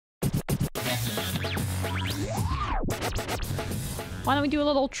Why don't we do a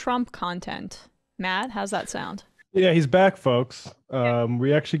little Trump content? Matt, how's that sound? Yeah, he's back, folks.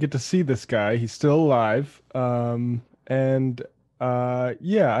 We actually get to see this guy. He's still alive. And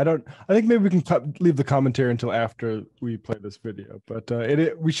yeah, I think maybe we can leave the commentary until after we play this video. But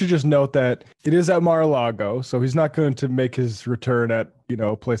we should just note that it is at Mar-a-Lago, so he's not going to make his return at,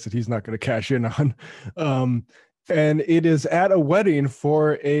 a place that he's not going to cash in on. And it is at a wedding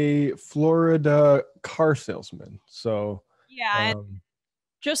for a Florida car salesman. So, Yeah, and um,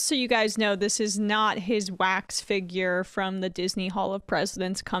 just so you guys know, this is not his wax figure from the Disney Hall of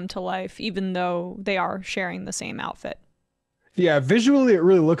Presidents come to life, even though they are sharing the same outfit. Yeah, visually it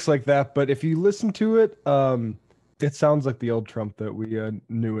really looks like that, but if you listen to it, it sounds like the old Trump that we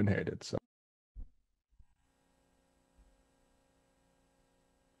knew and hated. So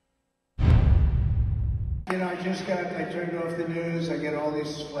I turned off the news, I get all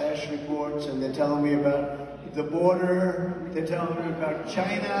these flash reports, and they're telling me about the border, they're telling me about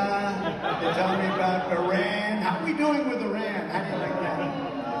China, they're telling me about Iran. How are we doing with Iran? How do you like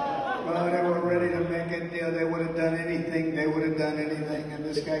that? Well, they were ready to make it, they would have done anything, and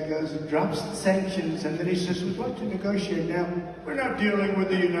this guy goes and drops the sanctions, and then he says, we'd like to negotiate now. We're not dealing with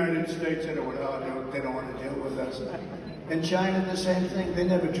the United States. And they don't want to deal with us. And China, the same thing. They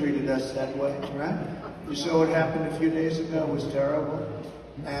never treated us that way, right? You saw what happened a few days ago. It was terrible.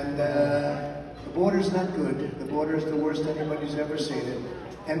 And the border's not good. The border is the worst anybody's ever seen it.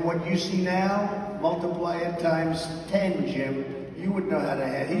 And what you see now, multiply it times 10, Jim. You would know how to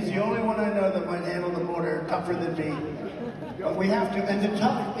handle. He's the only one I know that might handle the border tougher than me. But we have to, and the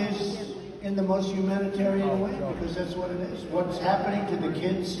tough is in the most humanitarian way, because that's what it is. What's happening to the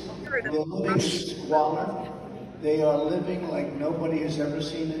kids, they're living in squalor. They are living like nobody has ever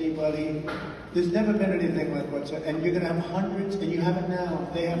seen anybody. There's never been anything like what's, and you're gonna have hundreds, and you have it now.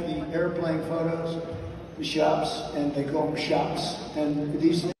 They have the airplane photos, the shops, and they call them shops, and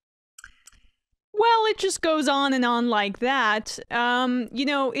these things. Well, it just goes on and on like that.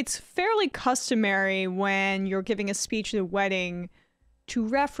 It's fairly customary when you're giving a speech at a wedding to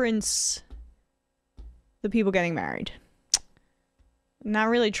reference the people getting married. Not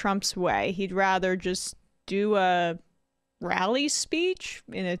really Trump's way. He'd rather just do a rally speech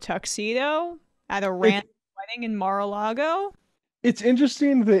in a tuxedo at a random wedding in Mar-a-Lago. it's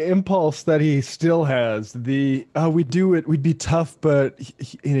interesting the impulse that he still has. We'd be tough, but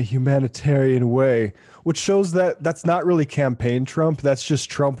in a humanitarian way, which shows that that's not really campaign Trump. That's just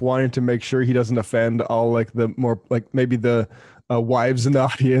Trump wanting to make sure he doesn't offend all like the more like maybe the wives in the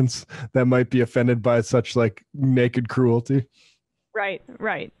audience that might be offended by such like naked cruelty. Right,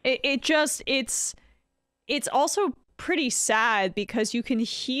 right. It's also pretty sad because you can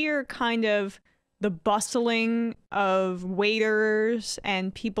hear kind of the bustling of waiters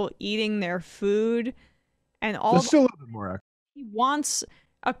and people eating their food and all. There's still a little bit more. He wants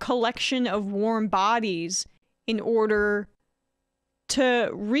a collection of warm bodies in order to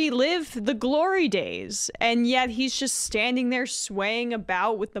relive the glory days, and yet he's just standing there swaying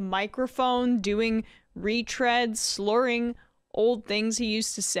about with the microphone, doing retreads, slurring old things he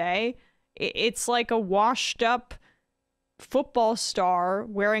used to say. It's like a washed up football star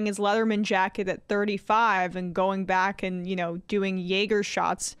wearing his Letterman jacket at 35 and going back and, doing Jaeger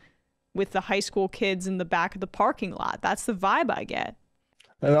shots with the high school kids in the back of the parking lot. That's the vibe I get.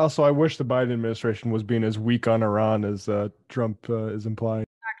 And also, I wish the Biden administration was being as weak on Iran as Trump is implying.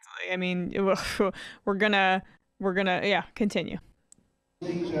 Exactly. I mean, we're gonna, yeah, continue.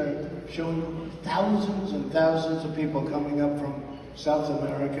 These are showing thousands and thousands of people coming up from South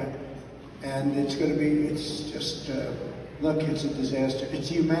America, and it's just, look, it's a disaster.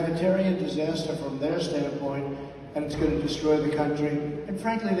 It's a humanitarian disaster from their standpoint, and it's going to destroy the country. And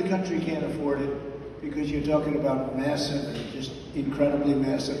frankly, the country can't afford it because you're talking about massive, just incredibly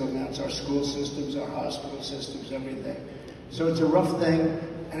massive amounts. Our school systems, our hospital systems, everything. So it's a rough thing,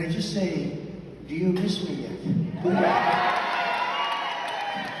 and I just say, do you miss me yet?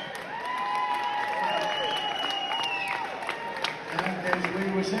 As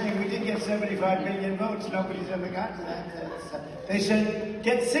we were saying, we did get 75 million votes. Nobody's ever gotten that. They said,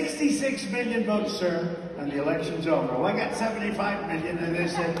 get 66 million votes, sir, and the election's over. Well, I got 75 million, and they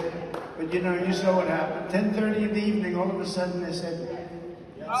said, but you saw what happened. 10:30 in the evening, all of a sudden they said,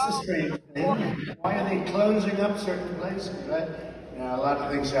 that's a strange thing. Why are they closing up certain places, right? A lot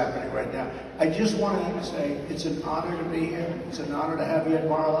of things happening right now. I just wanted to say, it's an honor to be here. It's an honor to have you at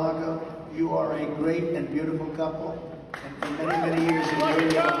Mar-a-Lago. You are a great and beautiful couple. And for many, many years, enjoy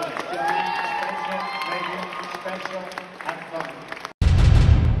your special, have fun.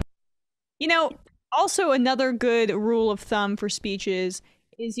 Also another good rule of thumb for speeches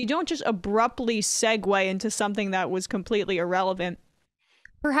is you don't just abruptly segue into something that was completely irrelevant.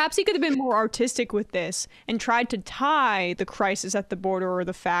 Perhaps he could have been more artistic with this and tried to tie the crisis at the border, or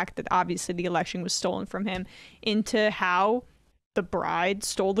the fact that obviously the election was stolen from him, into how the bride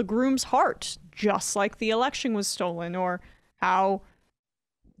stole the groom's heart, just like the election was stolen, or how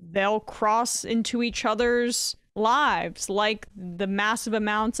they'll cross into each other's lives, like the massive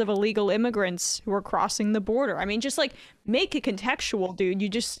amounts of illegal immigrants who are crossing the border. I mean, just like make it contextual, dude. You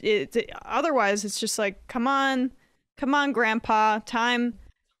just otherwise it's just like, come on, grandpa, time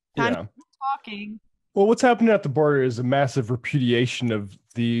Yeah. talking. Well, what's happening at the border is a massive repudiation of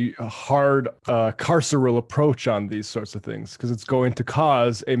the hard carceral approach on these sorts of things, because it's going to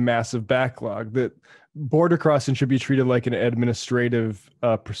cause a massive backlog. That border crossing should be treated like an administrative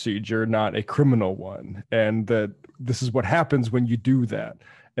procedure, not a criminal one, and that this is what happens when you do that.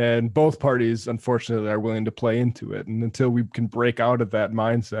 And both parties, unfortunately, are willing to play into it. And until we can break out of that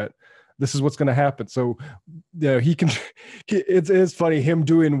mindset, this is what's going to happen. So, he can. It's funny him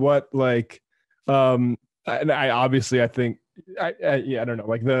doing what, like, and I think I don't know,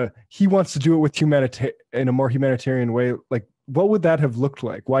 like he wants to do it with in a more humanitarian way. Like, what would that have looked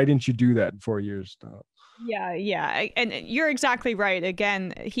like? Why didn't you do that in 4 years? Yeah, and you're exactly right.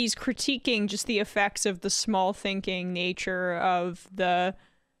 Again, he's critiquing just the effects of the small thinking nature of the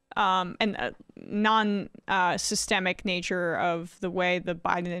and non-systemic nature of the way the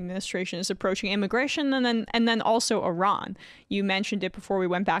Biden administration is approaching immigration, and then also Iran. You mentioned it before we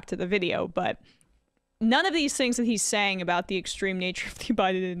went back to the video, but none of these things that he's saying about the extreme nature of the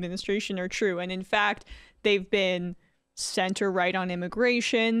Biden administration are true. And in fact, they've been center-right on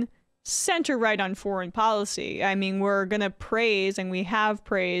immigration, center-right on foreign policy. I mean, we're going to praise, and we have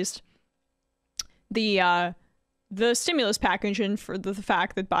praised, the stimulus package, and for the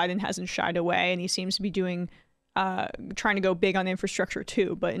fact that Biden hasn't shied away, and he seems to be doing, trying to go big on infrastructure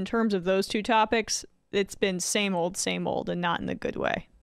too. But in terms of those two topics, it's been same old, and not in a good way.